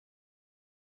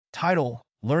Title: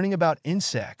 Learning about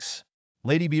Insects.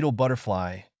 Lady beetle,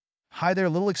 butterfly. Hi there,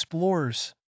 little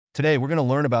explorers. Today we're going to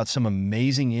learn about some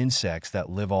amazing insects that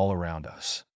live all around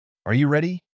us. Are you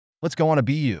ready? Let's go on a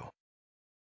BU.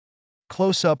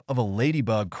 Close-up of a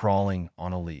ladybug crawling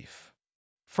on a leaf.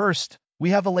 First,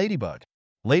 we have a ladybug.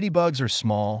 Ladybugs are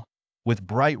small, with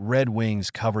bright red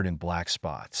wings covered in black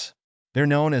spots. They're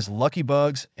known as lucky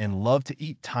bugs and love to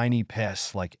eat tiny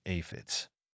pests like aphids.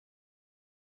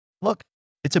 Look,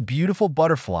 it's a beautiful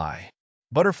butterfly.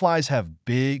 Butterflies have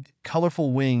big,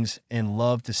 colorful wings and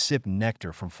love to sip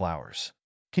nectar from flowers.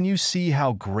 Can you see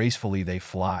how gracefully they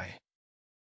fly?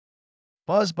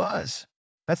 Buzz, buzz.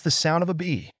 That's the sound of a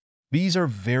bee. Bees are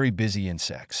very busy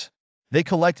insects. They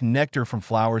collect nectar from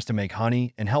flowers to make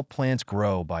honey and help plants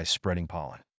grow by spreading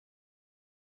pollen.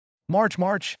 March,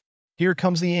 march. Here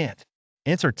comes the ant.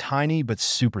 Ants are tiny but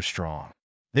super strong.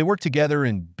 They work together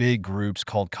in big groups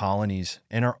called colonies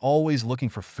and are always looking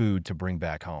for food to bring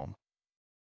back home.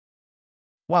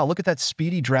 Wow, look at that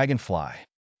speedy dragonfly.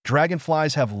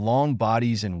 Dragonflies have long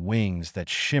bodies and wings that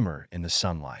shimmer in the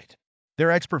sunlight.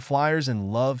 They're expert flyers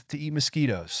and love to eat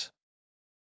mosquitoes.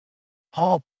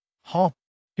 Hop, hop.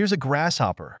 Here's a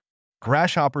grasshopper.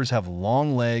 Grasshoppers have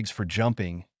long legs for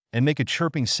jumping and make a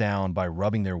chirping sound by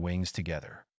rubbing their wings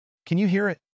together. Can you hear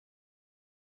it?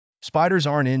 Spiders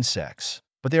aren't insects,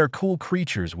 but they are cool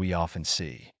creatures we often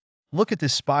see. Look at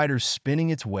this spider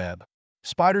spinning its web.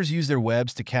 Spiders use their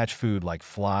webs to catch food like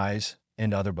flies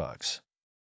and other bugs.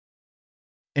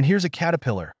 And here's a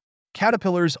caterpillar.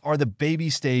 Caterpillars are the baby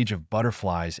stage of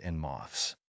butterflies and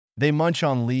moths. They munch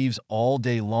on leaves all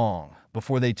day long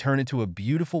before they turn into a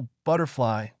beautiful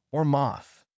butterfly or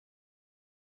moth.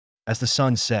 As the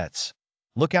sun sets,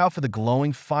 look out for the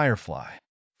glowing firefly.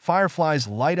 Fireflies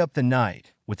light up the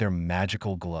night with their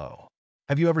magical glow.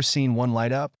 Have you ever seen one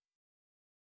light up?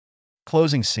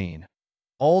 Closing scene.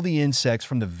 All the insects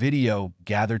from the video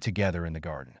gather together in the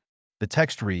garden. The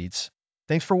text reads,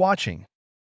 "Thanks for watching."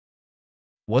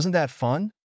 Wasn't that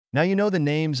fun? Now you know the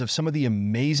names of some of the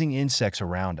amazing insects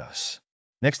around us.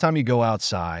 Next time you go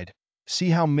outside, see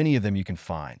how many of them you can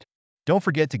find. Don't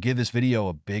forget to give this video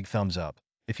a big thumbs up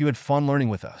if you had fun learning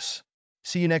with us.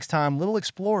 See you next time, little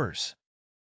explorers.